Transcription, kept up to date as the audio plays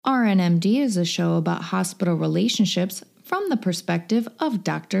RNMD is a show about hospital relationships from the perspective of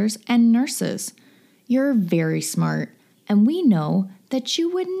doctors and nurses. You're very smart, and we know that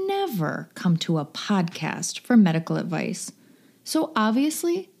you would never come to a podcast for medical advice. So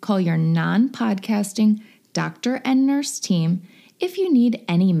obviously, call your non-podcasting doctor and nurse team if you need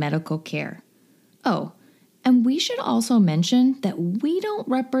any medical care. Oh, and we should also mention that we don't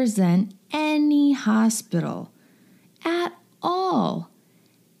represent any hospital at all.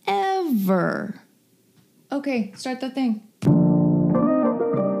 Ever. Okay, start the thing.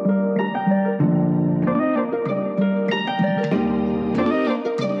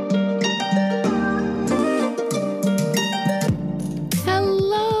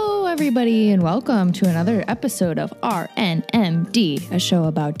 Hello, everybody, and welcome to another episode of RNMD, a show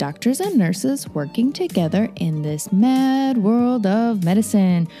about doctors and nurses working together in this mad world of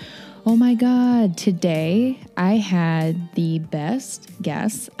medicine. Oh my God, today I had the best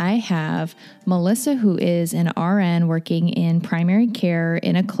guests. I have Melissa, who is an RN working in primary care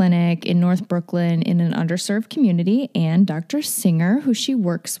in a clinic in North Brooklyn in an underserved community, and Dr. Singer, who she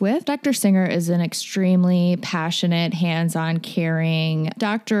works with. Dr. Singer is an extremely passionate, hands-on, caring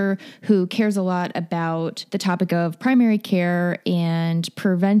doctor who cares a lot about the topic of primary care and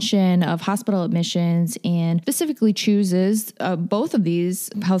prevention of hospital admissions, and specifically chooses both of these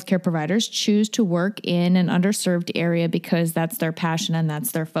healthcare providers choose to work in an underserved area because that's their passion and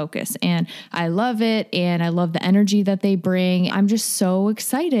that's their focus. And I love it. And I love the energy that they bring. I'm just so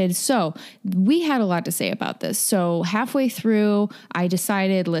excited. So we had a lot to say about this. So halfway through, I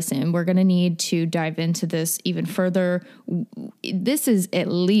decided, listen, we're going to need to dive into this even further. This is at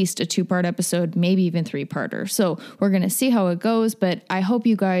least a 2-part episode, maybe even 3-parter. So we're going to see how it goes. But I hope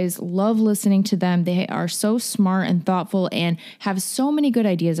you guys love listening to them. They are so smart and thoughtful and have so many good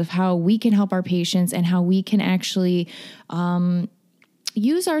ideas of how we can help our patients and how we can actually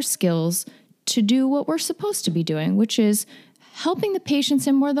use our skills to do what we're supposed to be doing, which is helping the patients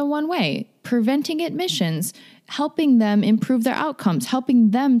in more than one way, preventing admissions, helping them improve their outcomes,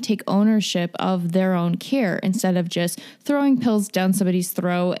 helping them take ownership of their own care instead of just throwing pills down somebody's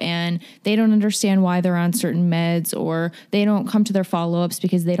throat and they don't understand why they're on certain meds or they don't come to their follow-ups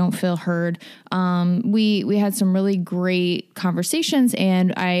because they don't feel heard. We had some really great conversations,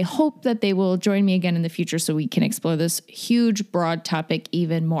 and I hope that they will join me again in the future so we can explore this huge, broad topic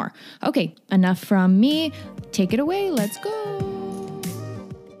even more. Okay, enough from me. Take it away. Let's go.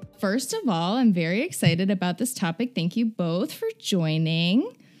 First of all, I'm very excited about this topic. Thank you both for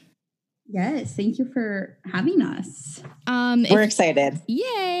joining. Yes, thank you for having us. We're excited.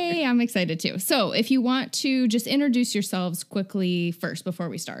 Yay, I'm excited too. So if you want to just introduce yourselves quickly first before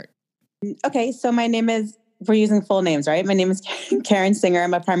we start. Okay, so my name is, we're using full names, right? My name is Karen Singer.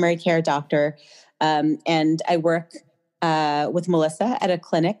 I'm a primary care doctor, and I work with Melissa at a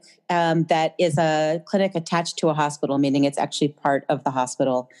clinic that is a clinic attached to a hospital, meaning it's actually part of the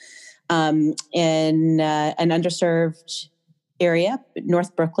hospital in an underserved area,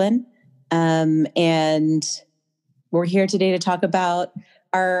 North Brooklyn. And we're here today to talk about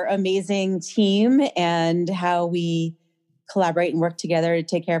our amazing team and how we collaborate and work together to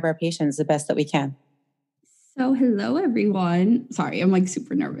take care of our patients the best that we can. So hello, everyone. Sorry, I'm like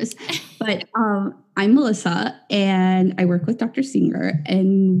super nervous, but I'm Melissa and I work with Dr. Singer,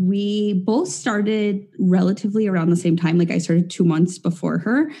 and we both started relatively around the same time. Like I started 2 months before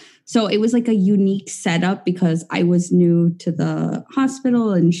her. So it was like a unique setup because I was new to the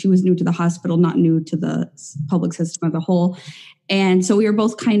hospital and she was new to the hospital, not new to the public system as a whole. And so we were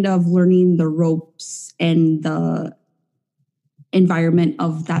both kind of learning the ropes and the environment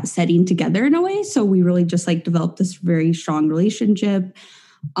of that setting together in a way. So we really just like developed this very strong relationship,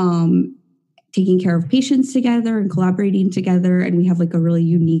 taking care of patients together and collaborating together. And we have like a really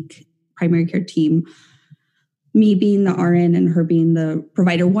unique primary care team, me being the RN and her being the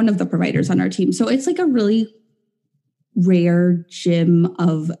provider, one of the providers on our team. So it's like a really rare gem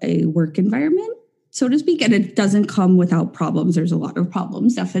of a work environment, so to speak. And it doesn't come without problems. There's a lot of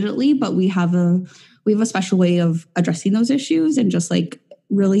problems, definitely, but we have a special way of addressing those issues, and just like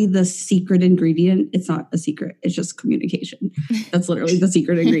really the secret ingredient. It's not a secret. It's just communication. That's literally the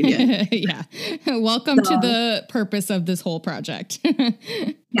secret ingredient. Yeah. Welcome to the purpose of this whole project.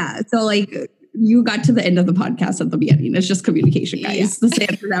 Yeah. So like you got to the end of the podcast at the beginning. It's just communication, guys. Yeah. The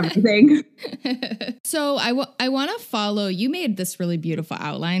standard for everything. So I want to follow. You made this really beautiful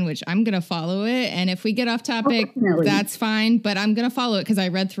outline, which I'm going to follow it. And if we get off topic, that's fine. But I'm going to follow it because I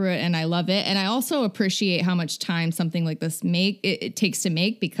read through it and I love it. And I also appreciate how much time something like this it takes to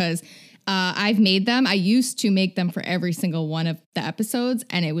make, because I've made them. I used to make them for every single one of the episodes,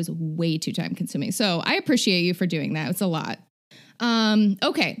 and it was way too time consuming. So I appreciate you for doing that. It's a lot.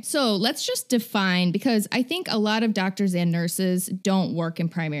 Okay, so let's just define, because I think a lot of doctors and nurses don't work in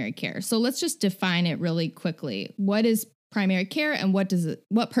primary care. So let's just define it really quickly. What is primary care and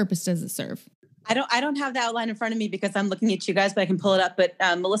what purpose does it serve? I don't have the outline in front of me because I'm looking at you guys, but I can pull it up. But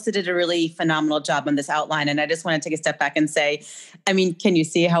Melissa did a really phenomenal job on this outline. And I just want to take a step back and say, I mean, can you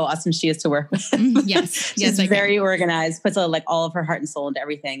see how awesome she is to work with? Yes. She's very organized, puts like all of her heart and soul into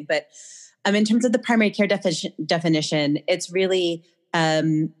everything. But in terms of the primary care definition, it's really,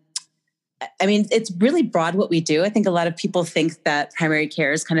 it's really broad what we do. I think a lot of people think that primary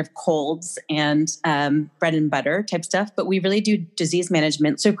care is kind of colds and bread and butter type stuff, but we really do disease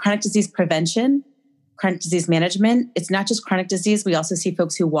management. So chronic disease prevention, chronic disease management. It's not just chronic disease. We also see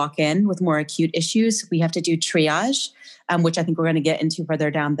folks who walk in with more acute issues. We have to do triage, which I think we're going to get into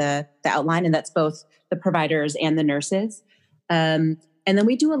further down the outline. And that's both the providers and the nurses. And then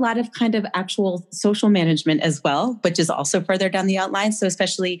we do a lot of kind of actual social management as well, which is also further down the outline. So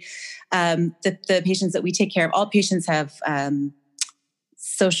especially the patients that we take care of, all patients have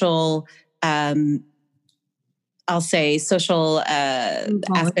social, social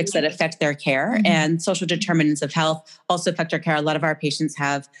aspects that affect their care, and social determinants of health also affect our care. A lot of our patients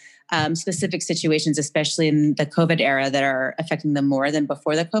have specific situations, especially in the COVID era, that are affecting them more than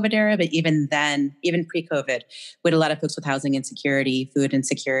before the COVID era. But even then, even pre-COVID, we had a lot of folks with housing insecurity, food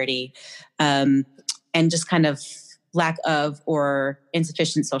insecurity, and just kind of lack of or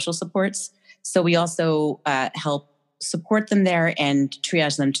insufficient social supports. So we also help support them there and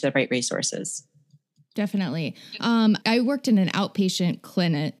triage them to the right resources. Definitely. I worked in an outpatient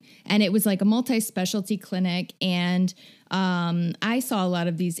clinic, and it was like a multi-specialty clinic. And I saw a lot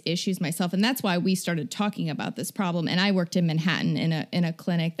of these issues myself. And that's why we started talking about this problem. And I worked in Manhattan in a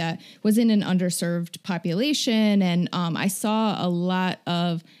clinic that was in an underserved population. And I saw a lot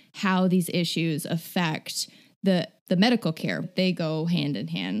of how these issues affect the medical care. They go hand in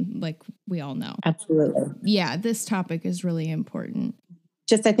hand, like we all know. Absolutely. Yeah, this topic is really important.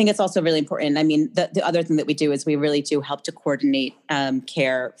 I think it's also really important. I mean, the other thing that we do is we really do help to coordinate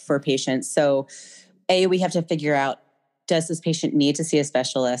care for patients. So we have to figure out, does this patient need to see a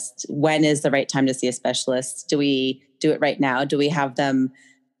specialist? When is the right time to see a specialist? Do we do it right now? Do we have them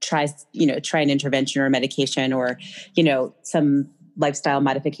try an intervention or a medication or, some lifestyle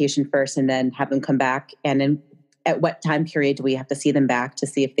modification first and then have them come back? And then at what time period do we have to see them back to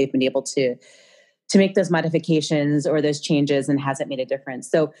see if they've been able to make those modifications or those changes, and has it made a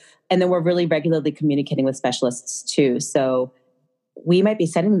difference? So, and then we're really regularly communicating with specialists too. So we might be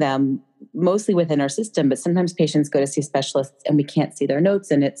sending them mostly within our system, but sometimes patients go to see specialists and we can't see their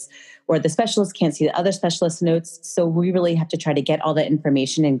notes, or the specialist can't see the other specialist notes. So we really have to try to get all that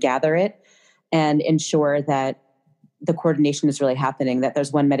information and gather it and ensure that the coordination is really happening, that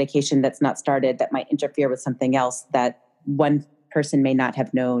there's one medication that's not started that might interfere with something else that one person may not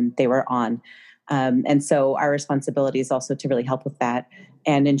have known they were on. And so our responsibility is also to really help with that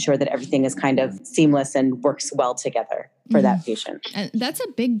and ensure that everything is kind of seamless and works well together for that patient. And that's a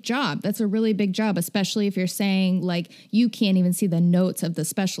big job. That's a really big job, especially if you're saying like you can't even see the notes of the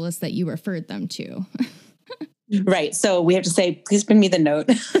specialist that you referred them to. Right. So we have to say, please bring me the note.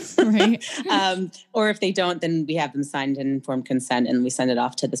 Right. Or if they don't, then we have them signed and informed consent and we send it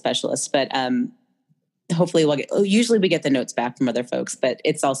off to the specialist. But hopefully usually we get the notes back from other folks, but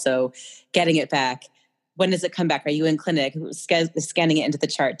it's also getting it back. When does it come back? Are you in clinic? Scanning it into the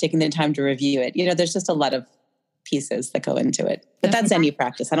chart, taking the time to review it. There's just a lot of pieces that go into it. But That's any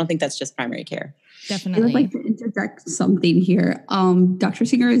practice. I don't think that's just primary care. Definitely. I would like to interject something here. Dr.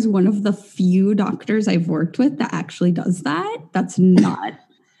 Singer is one of the few doctors I've worked with that actually does that. That's not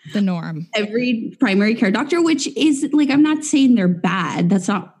the norm. Every primary care doctor, which is like, I'm not saying they're bad.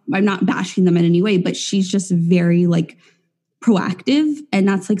 I'm not bashing them in any way, but she's just very like proactive. And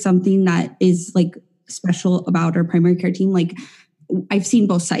that's like something that is like special about our primary care team. Like I've seen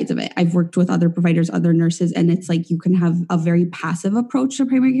both sides of it. I've worked with other providers, other nurses, and it's like you can have a very passive approach to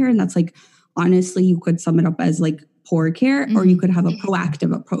primary care. And that's like, honestly, you could sum it up as like poor care, or you could have a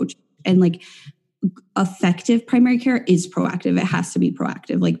proactive approach. And like effective primary care is proactive. It has to be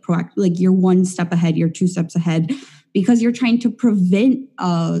proactive, like you're one step ahead, you're two steps ahead, because you're trying to prevent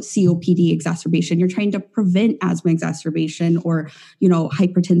COPD exacerbation. You're trying to prevent asthma exacerbation or,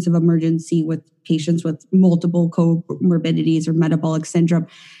 hypertensive emergency with patients with multiple comorbidities or metabolic syndrome.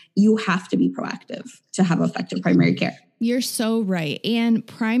 You have to be proactive to have effective primary care. You're so right. And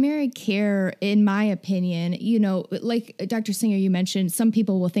primary care, in my opinion, you know, like Dr. Singer, you mentioned, some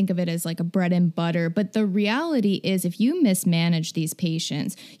people will think of it as like a bread and butter. But the reality is if you mismanage these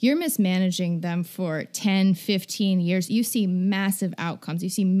patients, you're mismanaging them for 10, 15 years. You see massive outcomes. You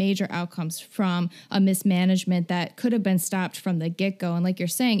see major outcomes from a mismanagement that could have been stopped from the get-go. And like you're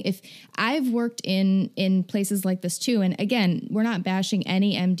saying, if I've worked in places like this too, and again, we're not bashing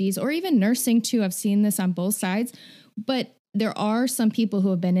any MDs or even nursing too. I've seen this on both sides. But there are some people who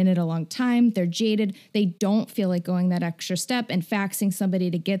have been in it a long time. They're jaded. They don't feel like going that extra step and faxing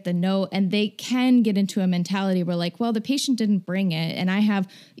somebody to get the note. And they can get into a mentality where like, well, the patient didn't bring it. And I have,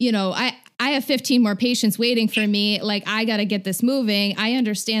 you know, I have 15 more patients waiting for me. Like, I got to get this moving. I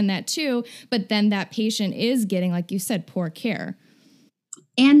understand that too. But then that patient is getting, like you said, poor care.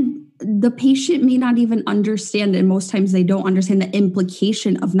 And the patient may not even understand, and most times they don't understand the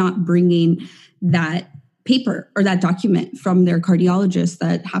implication of not bringing that paper or that document from their cardiologist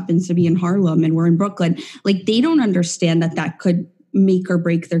that happens to be in Harlem and we're in Brooklyn. Like, they don't understand that could make or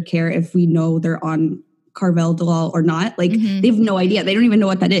break their care if we know they're on Carvedilol or not. Like, they have no idea. They don't even know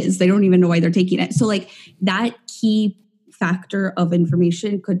what that is. They don't even know why they're taking it. So like, that key factor of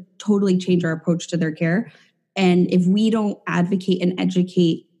information could totally change our approach to their care. And if we don't advocate and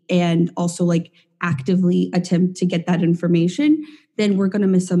educate and also like actively attempt to get that information, then we're going to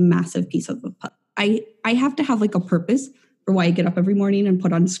miss a massive piece of the puzzle. I have to have like a purpose for why I get up every morning and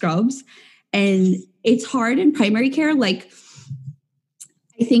put on scrubs. And it's hard in primary care. Like,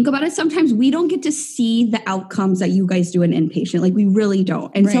 I think about it, sometimes we don't get to see the outcomes that you guys do in inpatient. Like, we really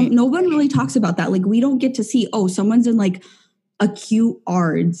don't. And so no one really talks about that. Like, we don't get to see, oh, someone's in like acute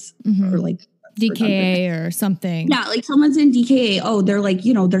ARDS or like DKA or something. Yeah, like someone's in DKA. Oh, they're like,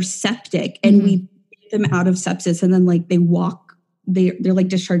 you know, they're septic and we get them out of sepsis and then like they walk. They're like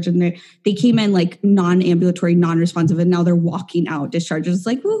discharged and they came in like non-ambulatory, non-responsive, and now they're walking out discharged. It's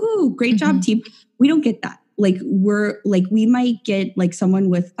like, woohoo, great job, team. We don't get that. Like, we might get like someone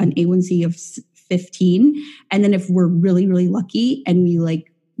with an A1C of 15. And then if we're really, really lucky and we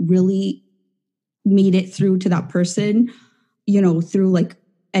like really made it through to that person, you know, through like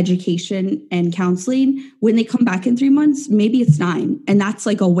education and counseling, when they come back in 3 months, maybe it's 9. And that's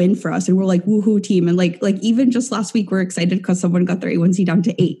like a win for us. And we're like, woohoo team. And like even just last week, we're excited because someone got their A1C down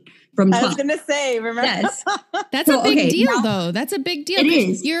to 8 from 12. I was going to say, remember? Yes. That's a big deal though. That's a big deal. It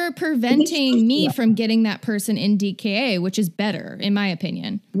is. You're preventing me from getting that person in DKA, which is better in my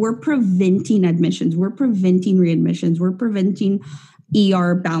opinion. We're preventing admissions. We're preventing readmissions. We're preventing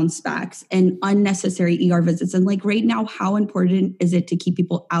ER bounce backs and unnecessary ER visits. And like right now, how important is it to keep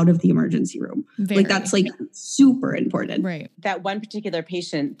people out of the emergency room? Very. Like, that's like super important. Right. That one particular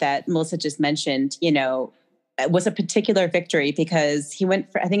patient that Melissa just mentioned, you know, was a particular victory because he went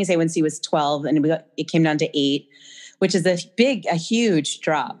for, I think his A1C was 12 and it came down to 8, which is a huge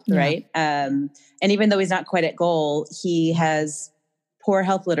drop, right? And even though he's not quite at goal, he has poor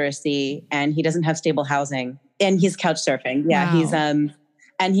health literacy and he doesn't have stable housing. And he's couch surfing. Yeah. Wow.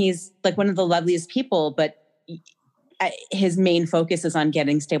 And he's like one of the loveliest people, but his main focus is on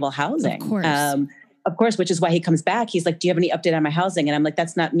getting stable housing. Of course, which is why he comes back. He's like, do you have any update on my housing? And I'm like,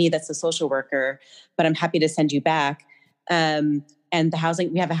 that's not me. That's the social worker, but I'm happy to send you back. And the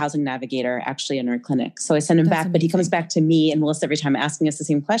housing, we have a housing navigator actually in our clinic. So I send him back, but he comes back to me and Melissa every time asking us the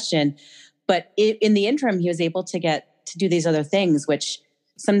same question. But in the interim, he was able to get to do these other things, which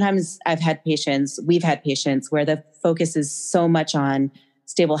sometimes we've had patients where the focus is so much on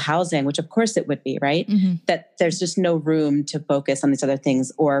stable housing, which of course it would be, right? That there's just no room to focus on these other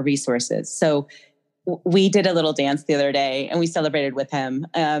things or resources. So we did a little dance the other day and we celebrated with him.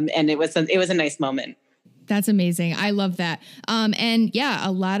 And it was a nice moment. That's amazing. I love that. And yeah,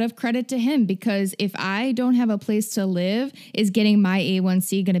 a lot of credit to him because if I don't have a place to live, is getting my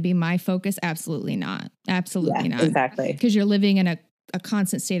A1C going to be my focus? Absolutely not. Absolutely not. Exactly. Because you're living in a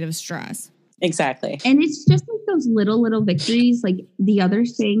constant state of stress. Exactly. And it's just like those little victories. Like the other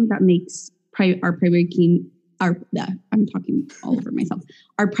thing that makes our primary team, I'm talking all over myself,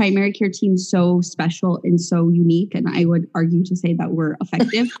 our primary care team so special and so unique. And I would argue to say that we're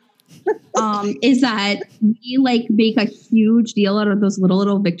effective. Is that we like make a huge deal out of those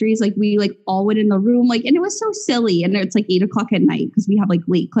little victories. Like we like all went in the room, like, and it was so silly. And it's like 8:00 at night because we have like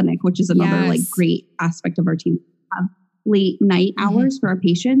late clinic, which is another like great aspect of our team. We have late night hours for our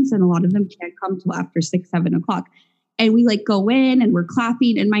patients, and a lot of them can't come till after 6, 7 o'clock. And we like go in and we're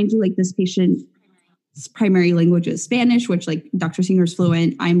clapping. And mind you, like this patient's primary language is Spanish, which like Dr. Singer's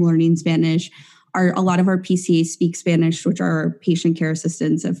fluent. I'm learning Spanish. A lot of our PCAs speak Spanish, which are our patient care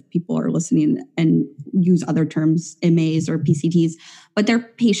assistants if people are listening and use other terms, MAs or PCTs, but they're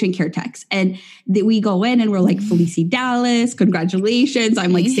patient care techs. And we go in and we're like, Felicie Dallas, congratulations.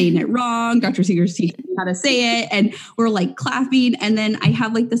 I'm like saying it wrong. Dr. Singer's teaching me how to say it. And we're like clapping. And then I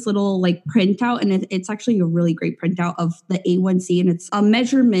have like this little like printout, and it's actually a really great printout of the A1C, and it's a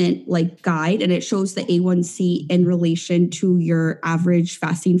measurement like guide, and it shows the A1C in relation to your average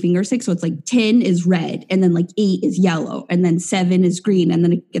fasting finger stick. So it's like 10 is red, and then like 8 is yellow, and then 7 is green, and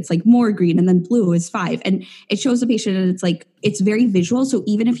then it gets like more green, and then blue is 5. And it shows the patient, and it's like, it's very visual. So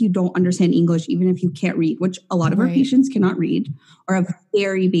even if you don't understand English, even if you can't read, which a lot of our patients cannot read or have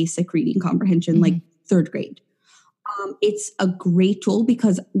very basic reading comprehension, like 3rd grade, it's a great tool,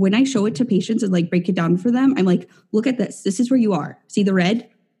 because when I show it to patients and like break it down for them, I'm like, look at this. This is where you are. See the red?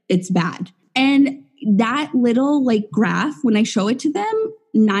 It's bad. And that little like graph, when I show it to them,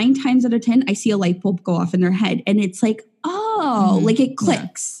 9 times out of 10, I see a light bulb go off in their head. And it's like, oh, like it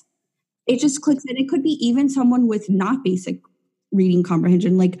clicks. It just clicks. And it could be even someone with not basic reading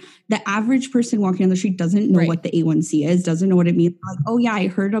comprehension. Like the average person walking on the street doesn't know what the A1C is, doesn't know what it means. Like, oh yeah, I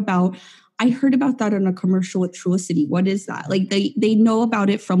heard about that on a commercial with Trulicity. What is that? Like they know about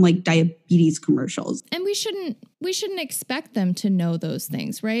it from like diabetes commercials. And we shouldn't expect them to know those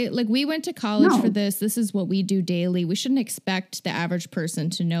things, right? Like we went to college for this. This is what we do daily. We shouldn't expect the average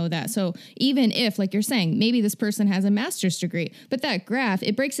person to know that. So even if, like you're saying, maybe this person has a master's degree, but that graph,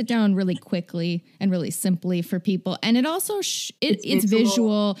 it breaks it down really quickly and really simply for people. And it also, it's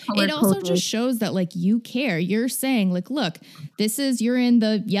visual. It also just shows that like you care. You're saying like, look, you're in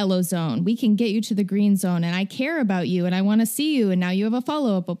the yellow zone. We can get you to the green zone, and I care about you and I want to see you. And now you have a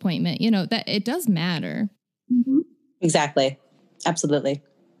follow-up appointment, that it does matter. Exactly. Absolutely.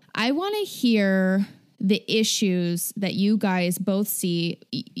 I want to hear the issues that you guys both see,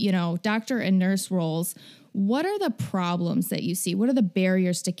 doctor and nurse roles. What are the problems that you see? What are the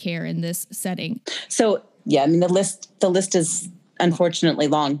barriers to care in this setting? So, yeah, I mean, the list is unfortunately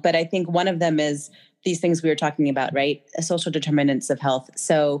long, but I think one of them is these things we were talking about, right? Social determinants of health.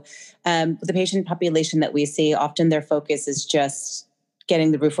 So the patient population that we see, often their focus is just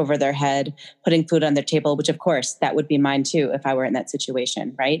getting the roof over their head, putting food on their table, which of course that would be mine too if I were in that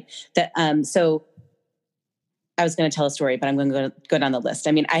situation, right? So I was going to tell a story, but I'm going to go down the list.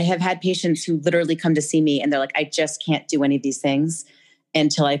 I mean, I have had patients who literally come to see me and they're like, I just can't do any of these things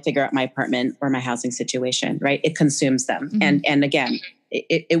until I figure out my apartment or my housing situation, right? It consumes them. Mm-hmm. And again,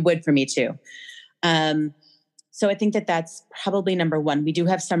 it would for me too. So I think that that's probably number one. We do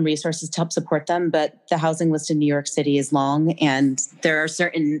have some resources to help support them, but the housing list in New York City is long, and there are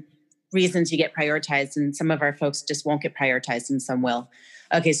certain reasons you get prioritized, and some of our folks just won't get prioritized and some will.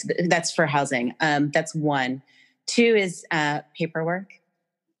 Okay, so that's for housing. That's one. Two is paperwork.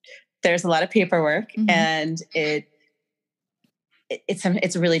 There's a lot of paperwork, mm-hmm. and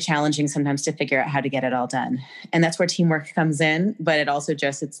it's really challenging sometimes to figure out how to get it all done. And that's where teamwork comes in. But it also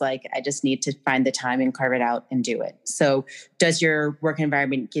it's like, I just need to find the time and carve it out and do it. So does your work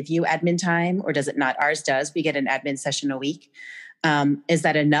environment give you admin time, or does it not? Ours does. We get an admin session a week. Is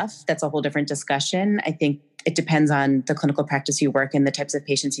that enough? That's a whole different discussion. I think it depends on the clinical practice you work in, the types of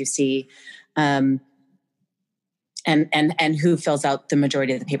patients you see, and who fills out the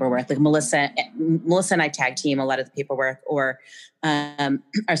majority of the paperwork. Like Melissa and I tag team a lot of the paperwork, or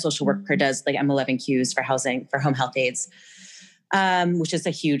our social worker does like M11Qs for housing, for home health aides, which is a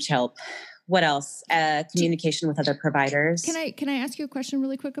huge help. What else? Communication with other providers. Can I ask you a question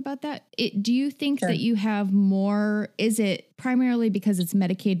really quick about that? Do you think that you have more, is it primarily because it's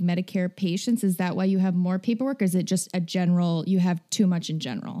Medicaid, Medicare patients? Is that why you have more paperwork? Or is it just you have too much in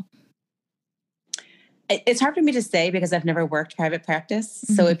general? It's hard for me to say because I've never worked private practice.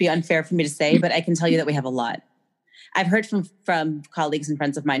 Mm-hmm. So it'd be unfair for me to say, but I can tell you that we have a lot. I've heard from colleagues and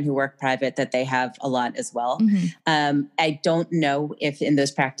friends of mine who work private that they have a lot as well. Mm-hmm. I don't know if in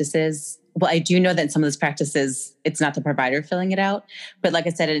those practices, I do know that in some of those practices, it's not the provider filling it out. But like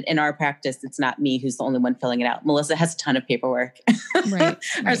I said, in our practice, it's not me who's the only one filling it out. Melissa has a ton of paperwork. Right.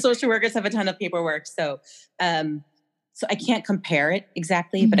 Our social workers have a ton of paperwork. So I can't compare it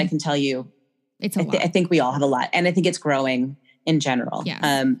exactly, mm-hmm. but I can tell you, it's a lot. I think we all have a lot. And I think it's growing in general,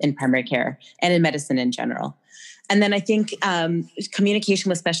 in primary care and in medicine in general. And then I think communication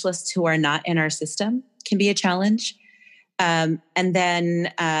with specialists who are not in our system can be a challenge. And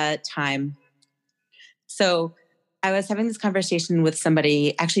then time. So I was having this conversation with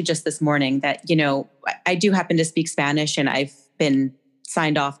somebody actually just this morning that, I do happen to speak Spanish, and I've been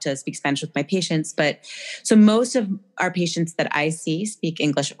signed off to speak Spanish with my patients. But so most of our patients that I see speak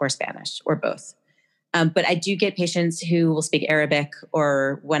English or Spanish or both. But I do get patients who will speak Arabic,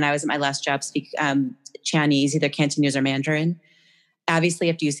 or when I was at my last job, speak Chinese, either Cantonese or Mandarin. Obviously,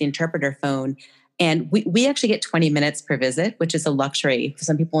 you have to use the interpreter phone. And we actually get 20 minutes per visit, which is a luxury.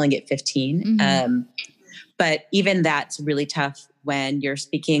 Some people only get 15. But even that's really tough when you're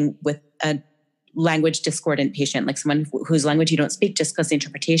speaking with a language discordant patient, like someone whose language you don't speak, just because the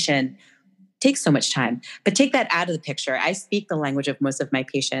interpretation takes so much time. But take that out of the picture. I speak the language of most of my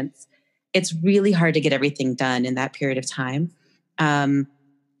patients. It's really hard to get everything done in that period of time. And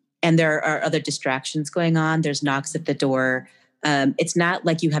there are other distractions going on. There's knocks at the door. It's not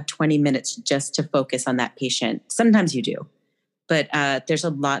like you have 20 minutes just to focus on that patient. Sometimes you do, but there's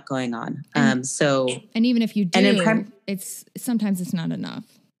a lot going on. And even if you do, sometimes it's not enough.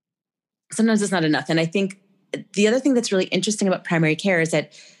 Sometimes it's not enough. And I think the other thing that's really interesting about primary care is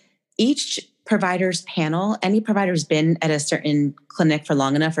that each provider's panel, any provider who's been at a certain clinic for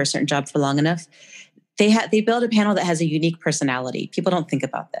long enough or a certain job for long enough, they build a panel that has a unique personality. People don't think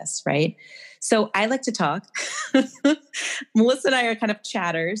about this, right? So I like to talk. Melissa and I are kind of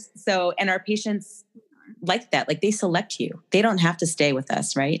chatters. So, and our patients like that, like they select you. They don't have to stay with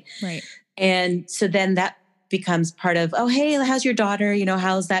us, right? Right. And so then that becomes part of, oh, hey, how's your daughter?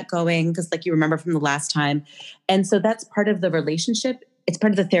 How's that going? Because like you remember from the last time. And so that's part of the relationship. It's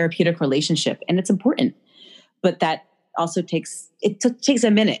part of the therapeutic relationship, and it's important. But that also takes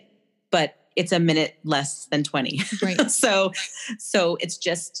a minute, but it's a minute less than 20. Right. So it's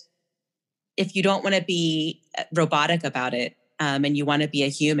just, if you don't want to be robotic about it, and you want to be a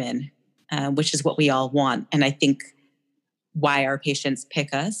human, which is what we all want, and I think why our patients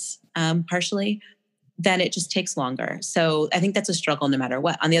pick us, partially, then it just takes longer. So I think that's a struggle no matter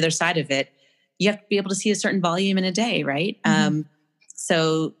what. On the other side of it, you have to be able to see a certain volume in a day, right?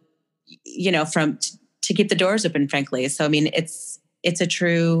 So, to keep the doors open, frankly. So, I mean, it's a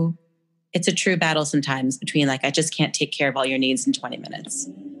true battle sometimes between like, I just can't take care of all your needs in 20 minutes.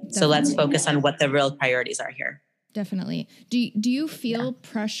 Definitely. So let's focus on what the real priorities are here. Definitely. Do you feel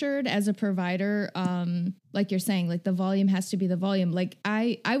pressured as a provider? Like you're saying, like the volume has to be the volume. Like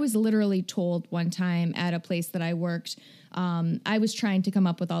I was literally told one time at a place that I worked, I was trying to come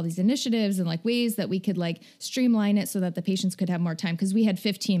up with all these initiatives and like ways that we could like streamline it so that the patients could have more time. Cause we had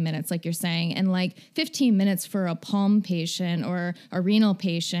 15 minutes, like you're saying, and like 15 minutes for a palm patient or a renal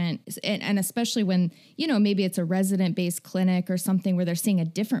patient. And especially when, maybe it's a resident based clinic or something where they're seeing a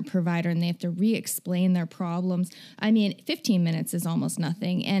different provider and they have to re-explain their problems. I mean, 15 minutes is almost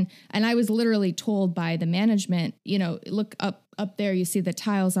nothing. And I was literally told by the management, look up there, you see the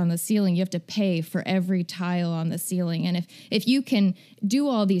tiles on the ceiling, you have to pay for every tile on the ceiling. And if you can do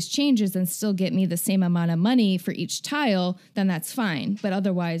all these changes and still get me the same amount of money for each tile, then that's fine. But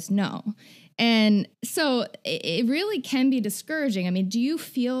otherwise, no. And so it really can be discouraging. I mean, do you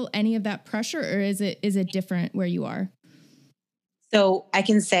feel any of that pressure, or is it different where you are? So I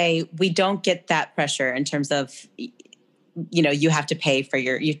can say we don't get that pressure in terms of, you have to pay for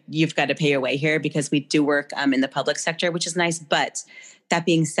you've got to pay your way here, because we do work in the public sector, which is nice. But that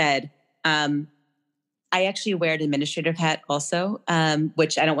being said, I actually wear an administrative hat also,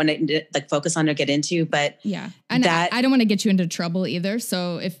 which I don't want to focus on or get into, but yeah. And I don't want to get you into trouble either.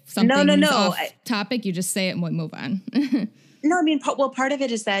 So if something's off topic, you just say it and we'll move on. No, I mean, part of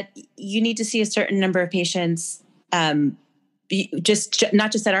it is that you need to see a certain number of patients, just not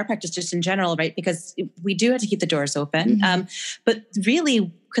just at our practice, just in general, right? Because we do have to keep the doors open, but really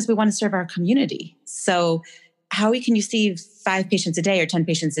because we want to serve our community. So how can you see 5 patients a day or 10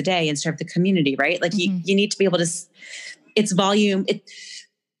 patients a day and serve the community, right? Like you need to be able to, it's volume,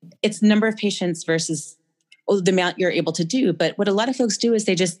 it's number of patients versus the amount you're able to do. But what a lot of folks do is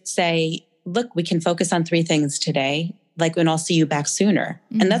they just say, look, we can focus on 3 things today, and I'll see you back sooner.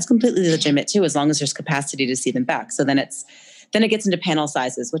 And that's completely legitimate too, as long as there's capacity to see them back. So then it gets into panel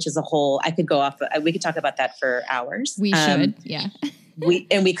sizes, which is a whole, we could talk about that for hours. We should. Yeah.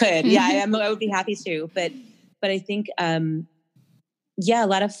 we could. Yeah. I would be happy to, but I think, a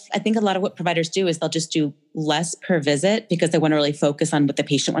lot of what providers do is they'll just do less per visit because they want to really focus on what the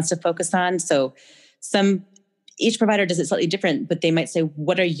patient wants to focus on. So each provider does it slightly different, but they might say,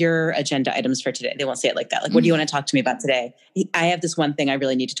 what are your agenda items for today? They won't say it like that. Like, what do you want to talk to me about today? I have this one thing I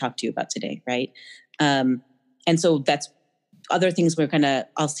really need to talk to you about today. Right. And so that's other things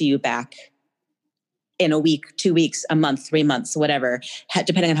I'll see you back in a week, 2 weeks, a month, 3 months, whatever,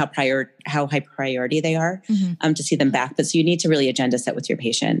 depending on how high priority they are, to see them back. But so you need to really agenda set with your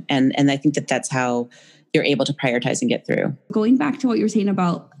patient. And I think that's how you're able to prioritize and get through. Going back to what you were saying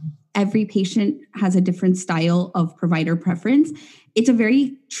about every patient has a different style of provider preference, it's a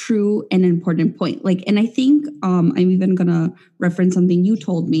very true and important point. And I think I'm even going to reference something you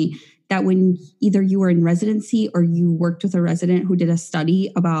told me, that when either you were in residency or you worked with a resident who did a study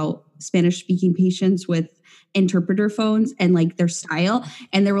about Spanish-speaking patients with interpreter phones and like their style.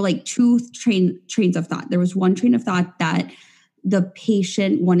 And there were like two trains of thought. There was one train of thought that the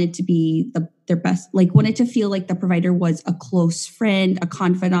patient wanted to be their best, like wanted to feel like the provider was a close friend, a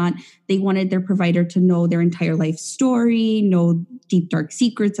confidant. They wanted their provider to know their entire life story, know deep, dark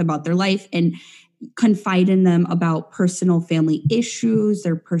secrets about their life, and confide in them about personal family issues,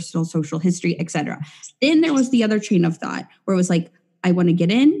 their personal social history, etc. Then there was the other train of thought where it was like, I want to get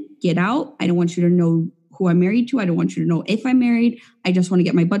in, get out. I don't want you to know who I'm married to. I don't want you to know if I'm married. I just want to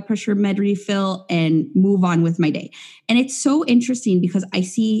get my blood pressure med refill and move on with my day. And it's so interesting because I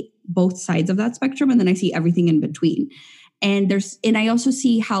see both sides of that spectrum and then I see everything in between. And I also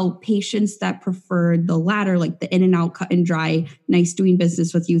see how patients that prefer the latter, like the in and out, cut and dry, nice doing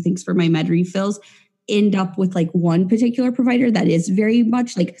business with you, thanks for my med refills, end up with like one particular provider that is very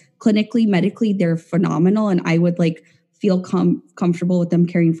much like clinically, medically, they're phenomenal. And I would like feel comfortable with them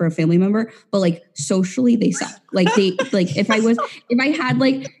caring for a family member, but like socially they suck. Like they, like if I had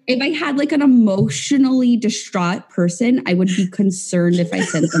like an emotionally distraught person, I would be concerned if I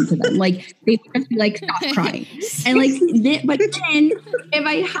sent them to them. Like they would just be like, stop crying. And like, but then if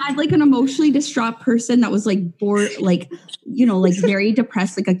I had like an emotionally distraught person that was like bored, like, you know, like very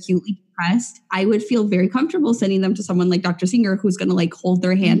depressed, like acutely depressed, I would feel very comfortable sending them to someone like Dr. Singer, who's going to like hold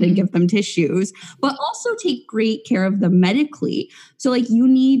their hand and give them tissues, but also take great care of them medically. So like you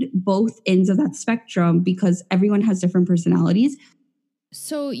need both ends of that spectrum because everyone has different personalities.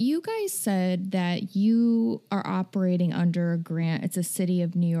 So you guys said that you are operating under a grant. It's a City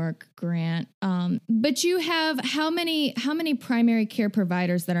of New York grant. But you have how many primary care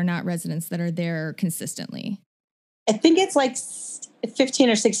providers that are not residents that are there consistently? I think it's like 15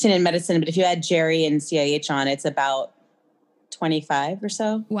 or 16 in medicine, but if you add Jerry and CIH on, it's about 25 or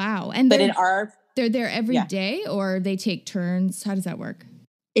so. Wow. And but they're there every day, or they take turns? How does that work?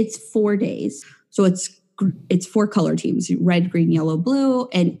 It's 4 days. So it's 4 color teams, red, green, yellow, blue.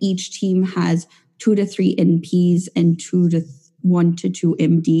 And each team has 2 to 3 NPs and 1 to 2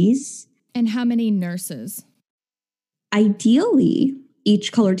 MDs. And how many nurses? Ideally,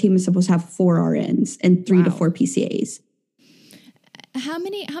 each color team is supposed to have 4 RNs and 3 to 4 PCAs. How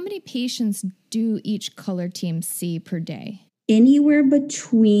many patients do each color team see per day? Anywhere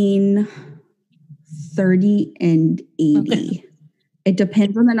between 30 and 80. Okay. It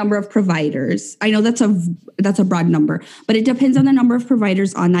depends on the number of providers. I know that's a broad number, but it depends on the number of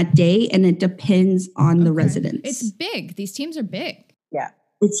providers on that day, and it depends on the residents. It's big. These teams are big. Yeah.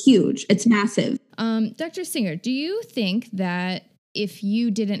 It's huge. It's massive. Dr. Singer, do you think that if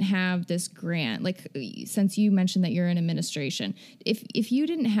you didn't have this grant, like since you mentioned that you're in administration, if you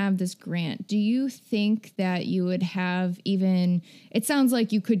didn't have this grant, do you think that you would have it sounds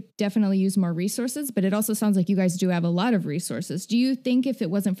like you could definitely use more resources, but it also sounds like you guys do have a lot of resources. Do you think if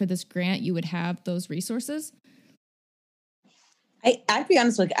it wasn't for this grant, you would have those resources? I'd be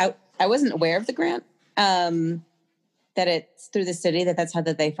honest with you, I wasn't aware of the grant, that it's through the city, that's how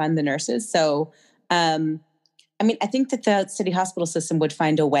that they fund the nurses. So, I mean, I think that the city hospital system would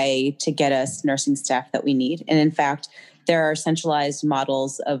find a way to get us nursing staff that we need. And in fact, there are centralized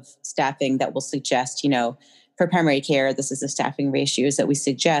models of staffing that will suggest, you know, for primary care, this is the staffing ratios that we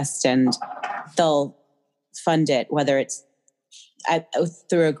suggest, and they'll fund it, whether it's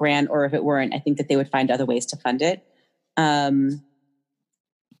through a grant or if it weren't, I think that they would find other ways to fund it.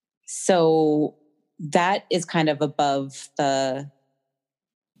 So that is kind of above the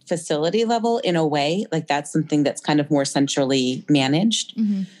facility level in a way, like that's something that's kind of more centrally managed.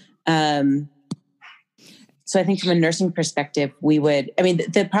 Mm-hmm. So I think from a nursing perspective,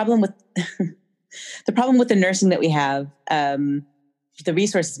 the problem with the nursing that we have, the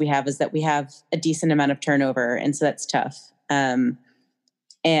resources we have, is that we have a decent amount of turnover. And so that's tough. And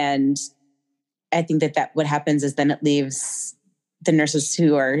I think that what happens is then it leaves the nurses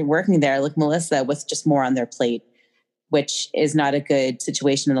who are working there, like Melissa, with just more on their plate, which is not a good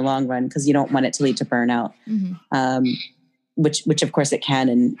situation in the long run because you don't want it to lead to burnout, which of course it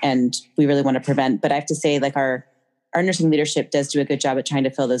can, and we really want to prevent. But I have to say, like our nursing leadership does do a good job at trying to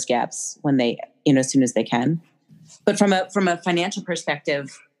fill those gaps when they, as soon as they can. But from a financial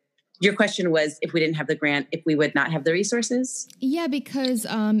perspective, your question was if we didn't have the grant, if we would not have the resources? Yeah, because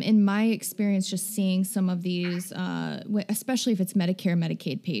in my experience, just seeing some of these, especially if it's Medicare,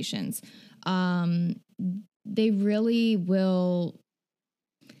 Medicaid patients, they really will,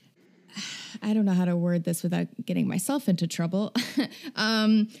 I don't know how to word this without getting myself into trouble.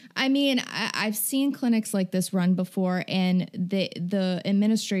 I mean, I've seen clinics like this run before, and the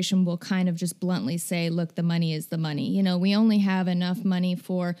administration will kind of just bluntly say, look, the money is the money. You know, we only have enough money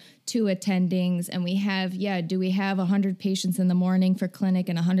for 2 attendings, and we have, do we have 100 patients in the morning for clinic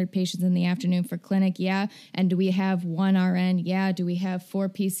and 100 patients in the afternoon for clinic? Yeah. And do we have 1 RN? Yeah. Do we have 4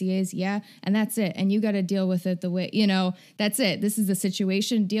 PCAs? Yeah. And that's it. And you got to deal with it the way, you know, that's it. This is the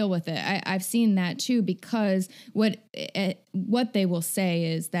situation, deal with it. I've seen that too, because what they will say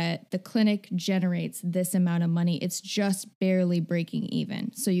is that the clinic generates this amount of money. It's just barely breaking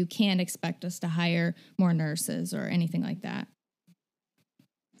even. So you can't expect us to hire more nurses or anything like that.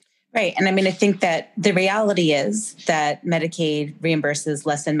 Right. And I mean, I think that the reality is that Medicaid reimburses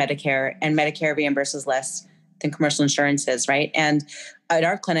less than Medicare, and Medicare reimburses less than commercial insurances, right? And at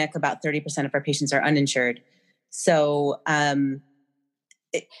our clinic, about 30% of our patients are uninsured. So,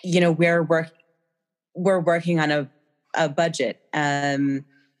 you know, we're working on a budget.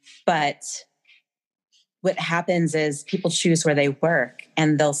 But what happens is people choose where they work,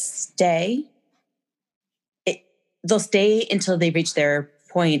 and they'll stay until they reach their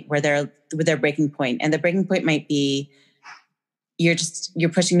point where they're with their breaking point. And the breaking point might be, you're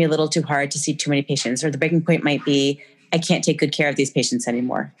pushing me a little too hard to see too many patients. Or the breaking point might be, I can't take good care of these patients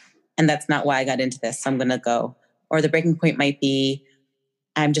anymore. And that's not why I got into this. So I'm going to go. Or the breaking point might be,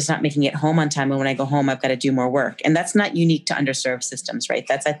 I'm just not making it home on time. And when I go home, I've got to do more work. And that's not unique to underserved systems, right?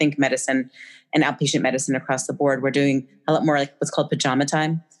 That's, I think, medicine and outpatient medicine across the board. We're doing a lot more like what's called pajama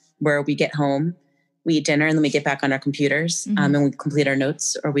time, where we get home, we eat dinner, and then we get back on our computers, and we complete our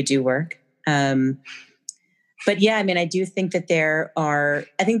notes or we do work. But yeah, I mean, I do think that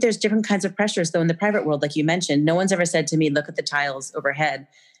I think there's different kinds of pressures though in the private world, like you mentioned. No one's ever said to me, look at the tiles overhead.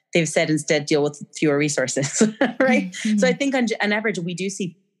 They've said instead, deal with fewer resources, right? Mm-hmm. So I think on average, we do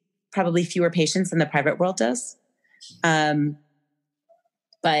see probably fewer patients than the private world does.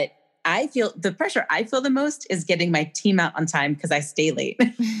 But I feel the pressure I feel the most is getting my team out on time because I stay late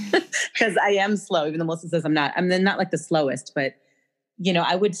because I am slow, even though Melissa says I'm not. I'm not like the slowest, but you know,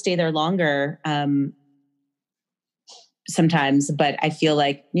 I would stay there longer sometimes, but I feel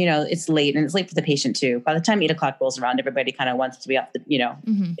like, you know, it's late, and it's late for the patient too. By the time 8 o'clock rolls around, everybody kind of wants to be off the, you know,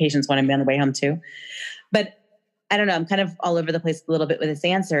 patients want to be on the way home too. But I don't know, I'm kind of all over the place a little bit with this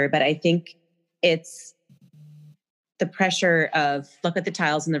answer, but I think it's the pressure of, look at the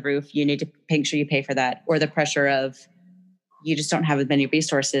tiles in the roof, you need to make sure you pay for that. Or the pressure of, you just don't have as many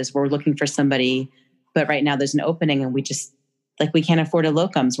resources. We're looking for somebody, but right now there's an opening and we just, like, we can't afford a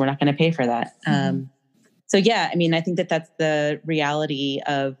locums. We're not going to pay for that. So yeah, I mean, I think that that's the reality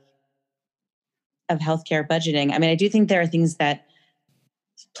of healthcare budgeting. I mean, I do think there are things that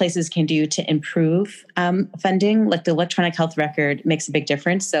places can do to improve funding. Like the electronic health record makes a big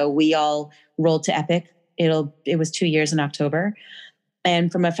difference. So we all rolled to Epic. It was 2 years in October.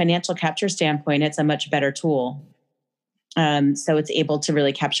 And from a financial capture standpoint, it's a much better tool. So it's able to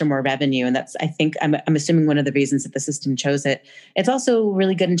really capture more revenue. And that's, I think, I'm assuming one of the reasons that the system chose it. It's also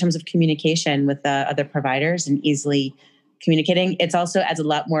really good in terms of communication with other providers and easily communicating. It's also adds a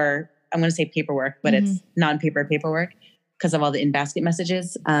lot more, I'm going to say paperwork, but it's non-paper paperwork because of all the in-basket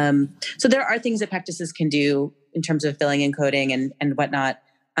messages. So there are things that practices can do in terms of billing and coding and whatnot,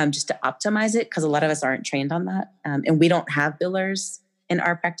 just to optimize it, because a lot of us aren't trained on that. And we don't have billers in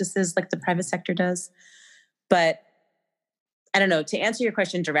our practices like the private sector does. But I don't know, to answer your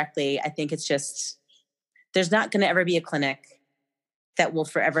question directly, I think it's just, there's not going to ever be a clinic that will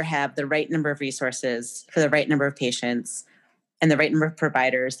forever have the right number of resources for the right number of patients and the right number of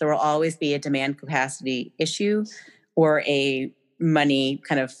providers. There will always be a demand capacity issue or a money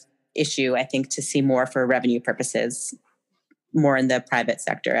kind of issue, I think, to see more for revenue purposes, more in the private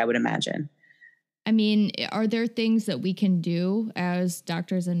sector, I would imagine. I mean, are there things that we can do as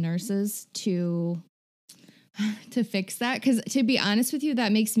doctors and nurses to fix that? Because to be honest with you,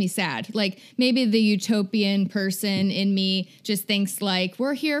 that makes me sad. Like, maybe the utopian person in me just thinks like,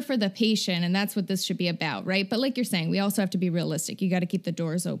 we're here for the patient and that's what this should be about, right? But like you're saying, we also have to be realistic. You got to keep the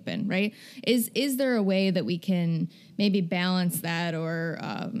doors open, right? Is there a way that we can maybe balance that, or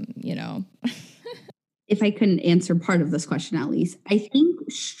you know? If I can answer part of this question, at least, I think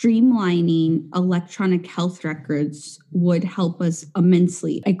streamlining electronic health records would help us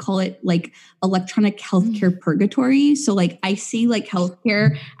immensely. I call it like electronic healthcare purgatory. So like, I see like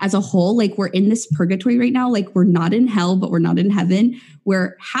healthcare as a whole, like we're in this purgatory right now. Like we're not in hell, but we're not in heaven,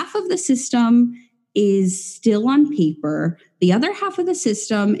 where half of the system is still on paper. The other half of the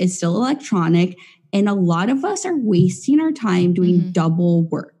system is still electronic. And a lot of us are wasting our time doing double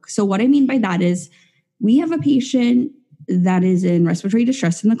work. So what I mean by that is, we have a patient that is in respiratory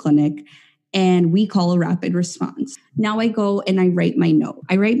distress in the clinic, and we call a rapid response. Now I go and I write my note.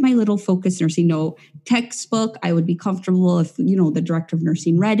 I write my little focus nursing note textbook. I would be comfortable if, the director of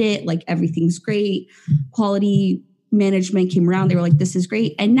nursing read it, like everything's great. Quality management came around. They were like, this is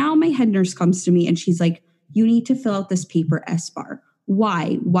great. And now my head nurse comes to me and she's like, you need to fill out this paper SBAR.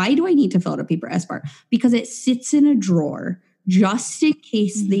 Why? Why do I need to fill out a paper SBAR? Because it sits in a drawer just in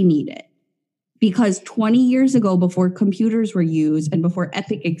case they need it. Because 20 years ago, before computers were used and before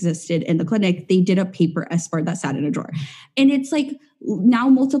Epic existed in the clinic, they did a paper SBAR that sat in a drawer. And it's like, now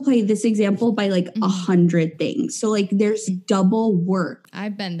multiply this example by like 100 things. So like there's double work.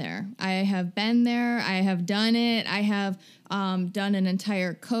 I've been there. I have been there. I have done it. I have done an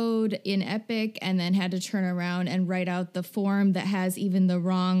entire code in Epic and then had to turn around and write out the form that has even the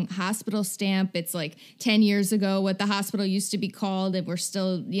wrong hospital stamp. It's like 10 years ago what the hospital used to be called, and we're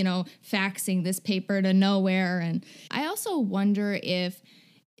still, faxing this paper to nowhere. And I also wonder if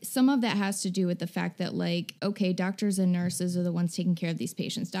some of that has to do with the fact that, like, okay, doctors and nurses are the ones taking care of these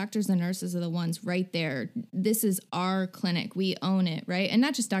patients. Doctors and nurses are the ones right there. This is our clinic. We own it, right? And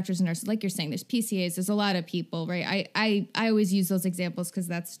not just doctors and nurses. Like you're saying, there's PCAs. There's a lot of people, right? I always use those examples because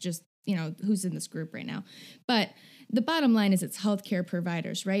that's just, who's in this group right now. But the bottom line is it's healthcare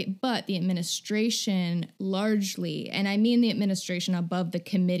providers, right? But the administration largely, and I mean the administration above the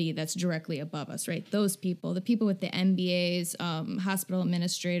committee that's directly above us, right? Those people, the people with the MBAs, hospital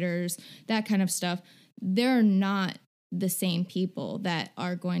administrators, that kind of stuff, they're not the same people that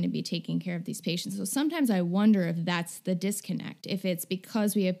are going to be taking care of these patients. So sometimes I wonder if that's the disconnect, if it's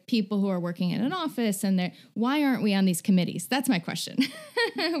because we have people who are working in an office and why aren't we on these committees? That's my question.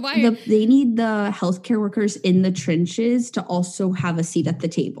 They need the healthcare workers in the trenches to also have a seat at the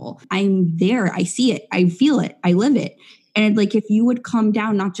table. I'm there. I see it. I feel it. I live it. And like, if you would come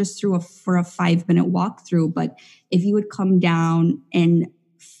down, not just for a 5-minute walkthrough, but if you would come down and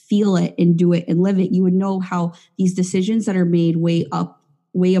feel it and do it and live it, you would know how these decisions that are made way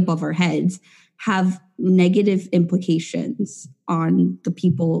above our heads have negative implications on the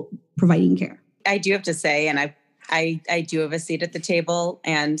people providing care. I do have to say, and I do have a seat at the table,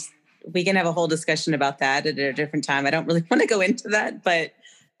 and we can have a whole discussion about that at a different time. I don't really want to go into that, but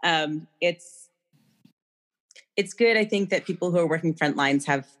it's good. I think that people who are working front lines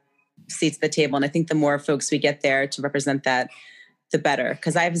have seats at the table. And I think the more folks we get there to represent that, the better.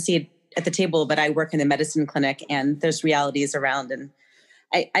 Because I have a seat at the table, but I work in the medicine clinic and there's realities around. And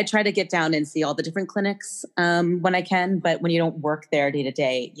I try to get down and see all the different clinics when I can. But when you don't work there day to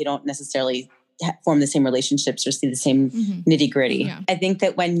day, you don't necessarily form the same relationships or see the same nitty gritty. Yeah. I think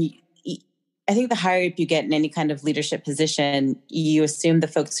that I think the higher up you get in any kind of leadership position, you assume the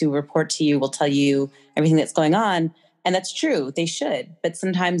folks who report to you will tell you everything that's going on. And that's true. They should. But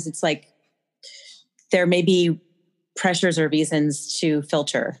sometimes it's like there may be pressures or reasons to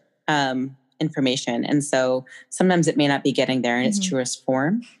filter information. And so sometimes it may not be getting there in its truest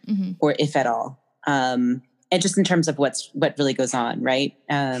form, or if at all. And just in terms of what really goes on, right?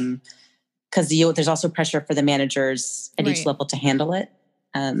 Because there's also pressure for the managers at each level to handle it.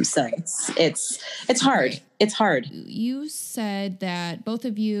 So it's hard. Right. It's hard. You said that both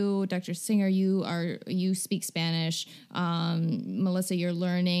of you, Dr. Singer, you speak Spanish. Melissa, you're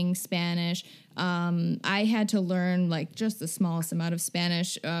learning Spanish. I had to learn like just the smallest amount of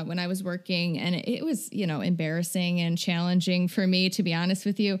Spanish when I was working, and it was, embarrassing and challenging for me, to be honest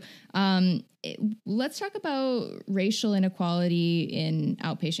with you. Let's talk about racial inequality in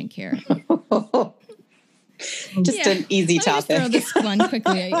outpatient care. Just an easy topic. Let me just throw this one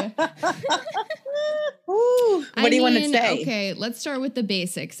quickly at you. What do you want to say? Okay, let's start with the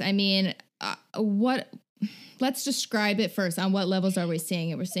basics. I mean, let's describe it first. On what levels are we seeing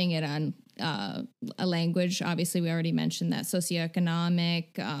it? We're seeing it on a language. Obviously, we already mentioned that.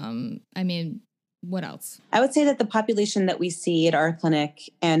 Socioeconomic. I mean, what else? I would say that the population that we see at our clinic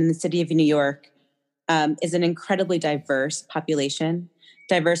and in the city of New York is an incredibly diverse population.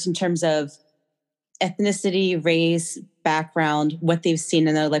 Diverse in terms of ethnicity, race, background, what they've seen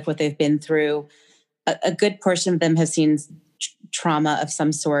in their life, what they've been through. A good portion of them have seen trauma of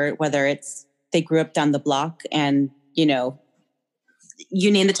some sort, whether it's they grew up down the block and, you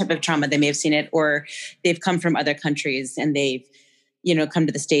name the type of trauma, they may have seen it, or they've come from other countries and they've, come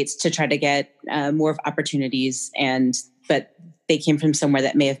to the States to try to get more of opportunities. But they came from somewhere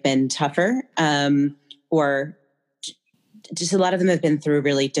that may have been tougher, or just a lot of them have been through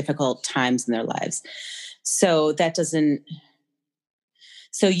really difficult times in their lives. So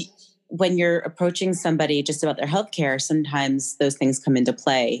when you're approaching somebody just about their healthcare, sometimes those things come into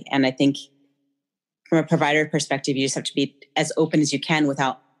play. And I think from a provider perspective, you just have to be as open as you can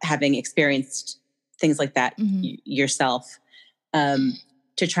without having experienced things like that yourself,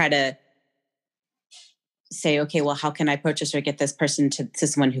 to try to say, okay, well, how can I approach this or get this person to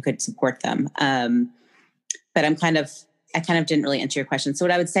someone who could support them? But I kind of didn't really answer your question. So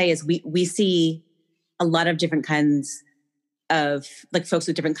what I would say is we see a lot of different kinds of like folks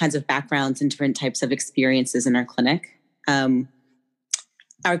with different kinds of backgrounds and different types of experiences in our clinic.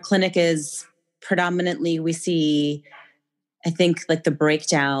 Our clinic is predominantly, we see, I think like the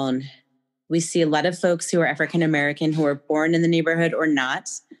breakdown, we see a lot of folks who are African-American who are born in the neighborhood or not.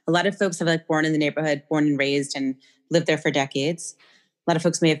 A lot of folks have like born in the neighborhood, born and raised and lived there for decades. A lot of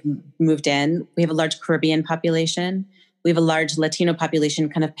folks may have moved in. We have a large Caribbean population. We have a large Latino population,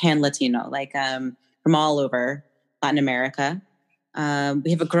 kind of pan-Latino, like from all over Latin America.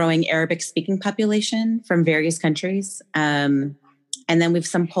 We have a growing Arabic-speaking population from various countries. And then we have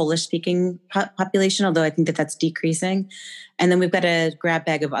some Polish-speaking population, although I think that's decreasing. And then we've got a grab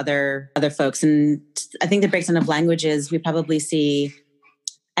bag of other folks. And I think the breakdown of languages, we probably see,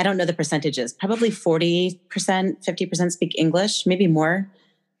 I don't know the percentages, probably 40%, 50% speak English, maybe more.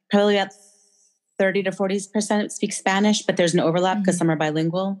 Probably about 30 to 40% speak Spanish, but there's an overlap because some are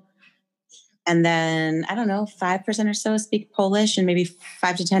bilingual. And then, I don't know, 5% or so speak Polish and maybe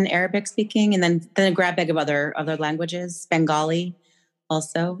 5 to 10 Arabic speaking. And then a grab bag of other languages, Bengali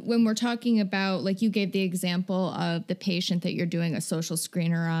also. When we're talking about, like you gave the example of the patient that you're doing a social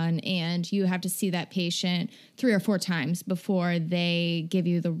screener on, and you have to see that patient 3 or 4 times before they give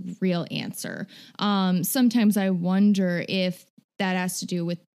you the real answer. Sometimes I wonder if that has to do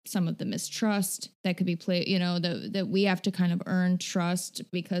with some of the mistrust that could be played, that we have to kind of earn trust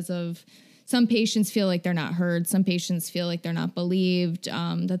because of some patients feel like they're not heard. Some patients feel like they're not believed,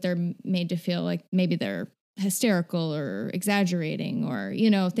 that they're made to feel like maybe they're hysterical or exaggerating or,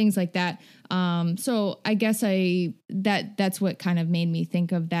 things like that. So I guess that's what kind of made me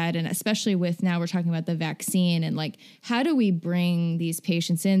think of that. And especially with now we're talking about the vaccine and like, how do we bring these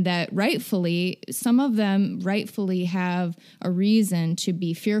patients in that some of them rightfully have a reason to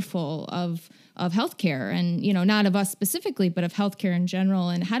be fearful of healthcare and, not of us specifically, but of healthcare in general.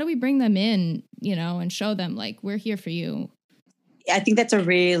 And how do we bring them in, and show them like, we're here for you? I think that's a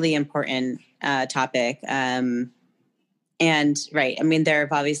really important topic. And right. I mean, there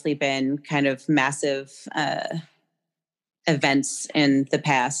have obviously been kind of massive events in the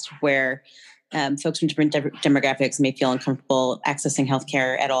past where folks from different demographics may feel uncomfortable accessing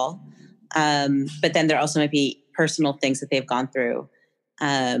healthcare at all. But then there also might be personal things that they've gone through.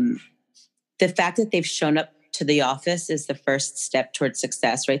 The fact that they've shown up to the office is the first step towards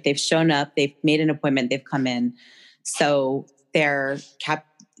success, right? They've shown up, they've made an appointment, they've come in. So they've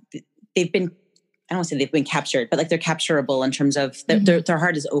been, I don't want to say they've been captured, but like they're capturable in terms of their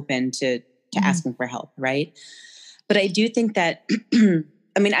heart is open to asking for help, right? But I do think that,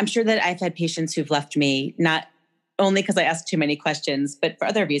 I mean, I'm sure that I've had patients who've left me, not only because I ask too many questions, but for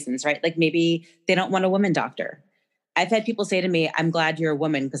other reasons, right? Like maybe they don't want a woman doctor. I've had people say to me, I'm glad you're a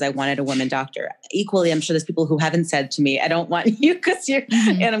woman because I wanted a woman doctor. Equally, I'm sure there's people who haven't said to me, I don't want you because you're,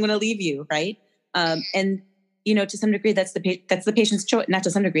 and I'm going to leave you, right? And to some degree, that's the patient's choice. Not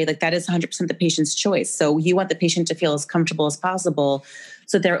to some degree, like that is 100% the patient's choice. So you want the patient to feel as comfortable as possible,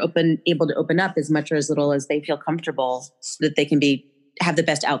 so they're able to open up as much or as little as they feel comfortable, so that they can have the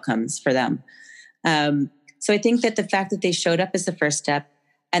best outcomes for them. So I think that the fact that they showed up is the first step,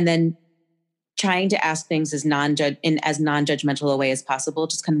 and then trying to ask things in as non-judgmental a way as possible,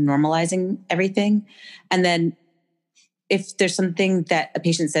 just kind of normalizing everything, and then if there's something that a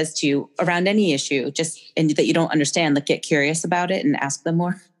patient says to you around any issue, and that you don't understand, like get curious about it and ask them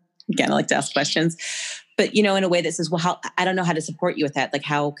more. Again, I like to ask questions, but in a way that says, well, I don't know how to support you with that. Like,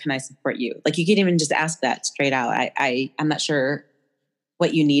 how can I support you? Like, you can even just ask that straight out. I'm not sure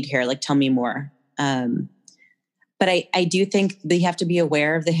what you need here. Like, tell me more. But I do think we have to be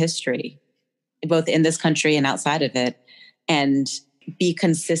aware of the history, both in this country and outside of it, and be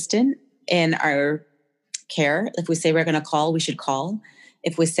consistent in our care. If we say we're going to call, we should call.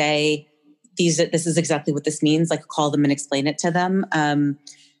 If we say this is exactly what this means, like call them and explain it to them.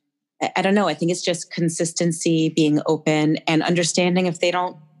 I don't know. I think it's just consistency, being open, and understanding if they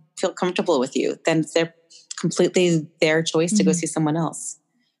don't feel comfortable with you, then they're completely their choice to go see someone else.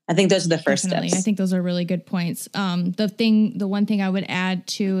 I think those are the first steps. I think those are really good points. The one thing I would add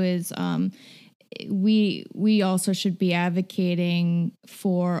too is we also should be advocating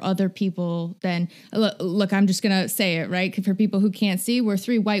for other people. Then look, I'm just going to say it, right? For people who can't see, we're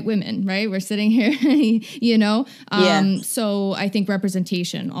 3 white women, right? We're sitting here, So I think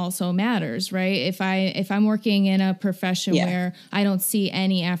representation also matters, right? If I'm working in a profession where I don't see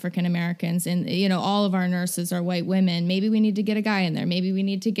any African Americans and, all of our nurses are white women, maybe we need to get a guy in there. Maybe we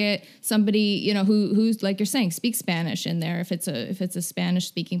need to get somebody, who's like you're saying, speaks Spanish in there if it's a Spanish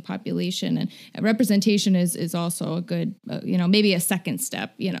speaking population, and representation is also a good, maybe a second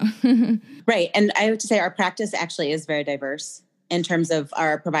step, Right. And I have to say our practice actually is very diverse in terms of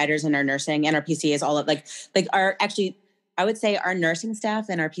our providers and our nursing and our PCAs, all of like our, actually, I would say our nursing staff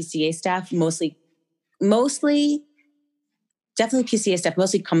and our PCA staff mostly, definitely PCA staff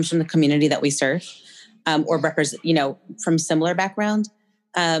mostly comes from the community that we serve, or represent, from similar background.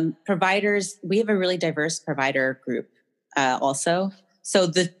 Providers, we have a really diverse provider group, also.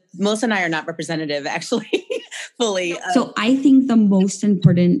 So Melissa and I are not representative actually fully. So I think the most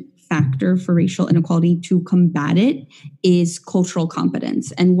important factor for racial inequality to combat it is cultural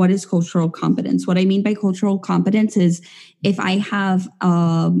competence. And what is cultural competence? What I mean by cultural competence is if I have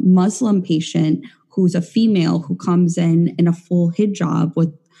a Muslim patient who's a female who comes in a full hijab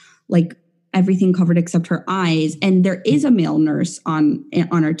with like everything covered except her eyes, and there is a male nurse on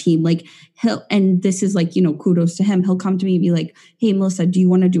our team, like and this is like, kudos to him. He'll come to me and be like, hey, Melissa, do you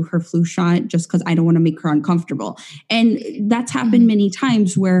want to do her flu shot? Just because I don't want to make her uncomfortable. And that's happened many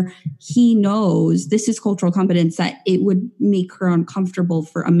times where he knows this is cultural competence, that it would make her uncomfortable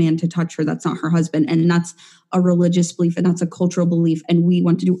for a man to touch her that's not her husband. And that's a religious belief and that's a cultural belief. And we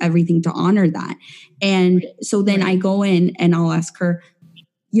want to do everything to honor that. And so then I go in and I'll ask her,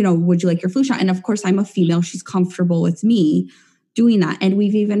 would you like your flu shot? And of course, I'm a female. She's comfortable with me doing that. And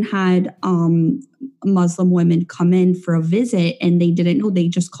we've even had Muslim women come in for a visit and they didn't know. They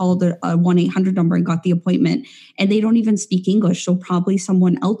just called a 1-800 number and got the appointment. And they don't even speak English. So probably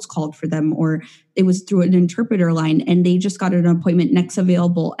someone else called for them, or it was through an interpreter line, and they just got an appointment next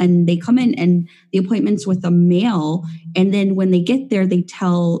available. And they come in and the appointment's with a male. And then when they get there, they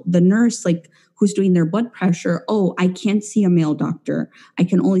tell the nurse, like, who's doing their blood pressure, oh, I can't see a male doctor. I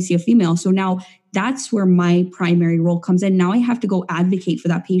can only see a female. So now that's where my primary role comes in. Now I have to go advocate for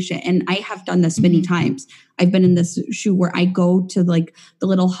that patient. And I have done this many times. I've been in this shoe where I go to like the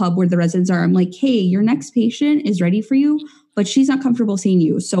little hub where the residents are. I'm like, hey, your next patient is ready for you, but she's not comfortable seeing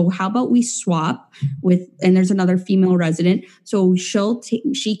you. So how about we swap with, and there's another female resident. So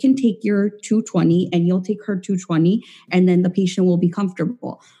she can take your 220 and you'll take her 220, and then the patient will be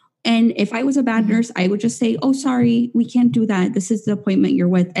comfortable. And if I was a bad nurse, I would just say, oh, sorry, we can't do that. This is the appointment you're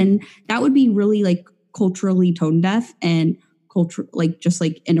with. And that would be really like culturally tone deaf and just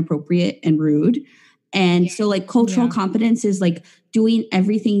inappropriate and rude. And so like cultural competence is like doing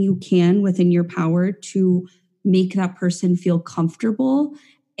everything you can within your power to make that person feel comfortable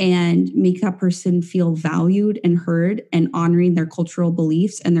and make that person feel valued and heard, and honoring their cultural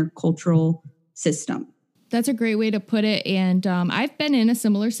beliefs and their cultural system. That's a great way to put it. And I've been in a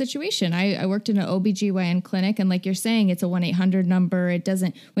similar situation. I worked in an OBGYN clinic, and like you're saying, it's a 1-800 number. It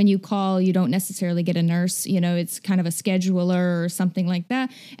doesn't, when you call, you don't necessarily get a nurse, it's kind of a scheduler or something like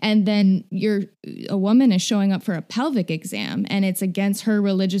that. And then a woman is showing up for a pelvic exam, and it's against her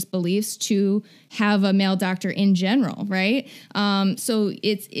religious beliefs to have a male doctor in general. Right. So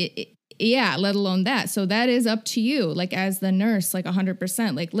let alone that. So that is up to you, like as the nurse, like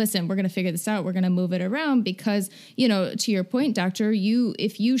 100%, like, listen, we're going to figure this out. We're going to move it around because, to your point, doctor,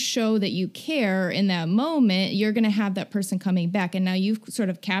 if you show that you care in that moment, you're going to have that person coming back. And now you've sort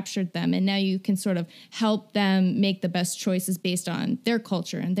of captured them, and now you can sort of help them make the best choices based on their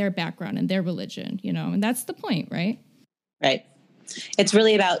culture and their background and their religion, and that's the point, right? Right. It's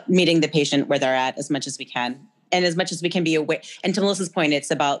really about meeting the patient where they're at as much as we can, and as much as we can be aware. And to Melissa's point,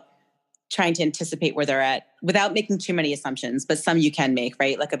 it's about trying to anticipate where they're at without making too many assumptions, but some you can make,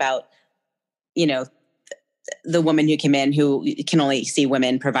 right? Like about, the woman who came in who can only see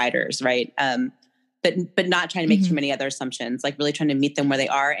women providers, right? But not trying to make too many other assumptions, like really trying to meet them where they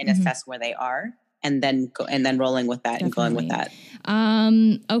are and assess where they are, and then rolling with that. Definitely. And going with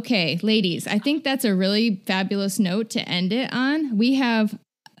that. Okay, ladies, I think that's a really fabulous note to end it on. We have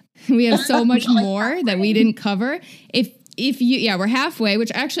so much more that we didn't cover. We're halfway,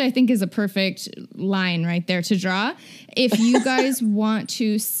 which actually I think is a perfect line right there to draw. If you guys want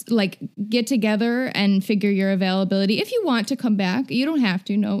to get together and figure your availability, if you want to come back, you don't have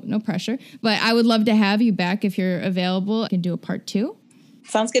to, no pressure, but I would love to have you back if you're available. I can do a part 2.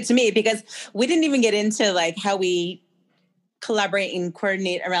 Sounds good to me, because we didn't even get into like how we collaborate and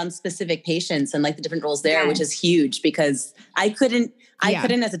coordinate around specific patients and like the different roles there, which is huge, because I couldn't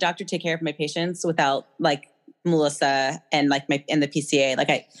as a doctor take care of my patients without like Melissa and like and the PCA,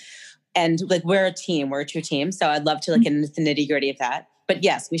 we're a team, we're a true team. So I'd love to get into the nitty gritty of that. But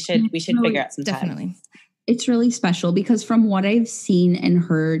yes, we should figure out some definitely time. It's really special because from what I've seen and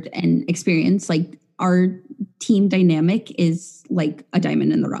heard and experienced, like our team dynamic is like a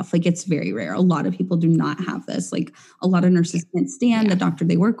diamond in the rough. Like it's very rare. A lot of people do not have this. Like a lot of nurses can't stand the doctor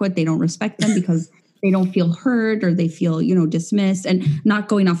they work with. They don't respect them because they don't feel heard or they feel, dismissed, and not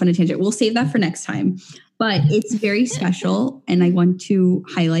going off on a tangent. We'll save that for next time. But it's very special, and I want to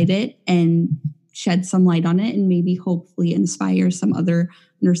highlight it and shed some light on it and maybe hopefully inspire some other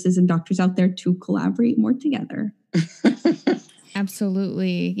nurses and doctors out there to collaborate more together.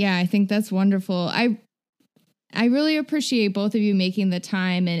 Absolutely. Yeah, I think that's wonderful. I really appreciate both of you making the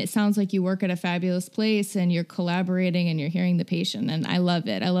time, and it sounds like you work at a fabulous place and you're collaborating and you're hearing the patient, and I love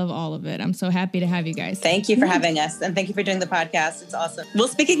it. I love all of it. I'm so happy to have you guys. Thank you for having us, and thank you for doing the podcast. It's awesome. We'll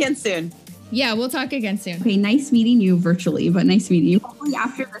speak again soon. Yeah, we'll talk again soon. Okay, nice meeting you virtually, but nice meeting you. Hopefully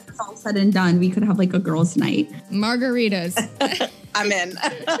after this is all said and done, we could have like a girls' night. Margaritas. I'm in.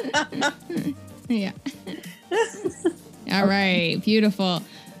 Yeah. All right. Beautiful.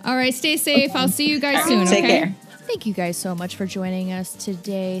 All right. Stay safe. I'll see you guys soon. Take okay? care. Thank you guys so much for joining us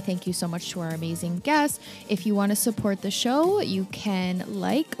today. Thank you so much to our amazing guests. If you want to support the show, you can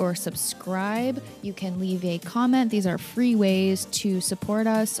like or subscribe. You can leave a comment. These are free ways to support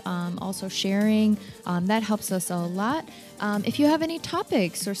us. Also sharing, that helps us a lot. If you have any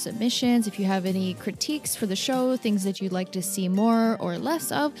topics or submissions, if you have any critiques for the show, things that you'd like to see more or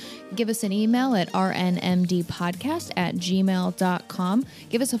less of, give us an email at rnmdpodcast@gmail.com.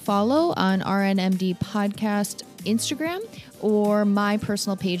 Give us a follow on RNMD Podcast Instagram or my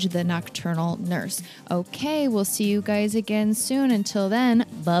personal page, The Nocturnal Nurse. Okay, we'll see you guys again soon. Until then,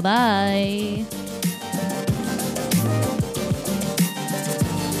 bye-bye.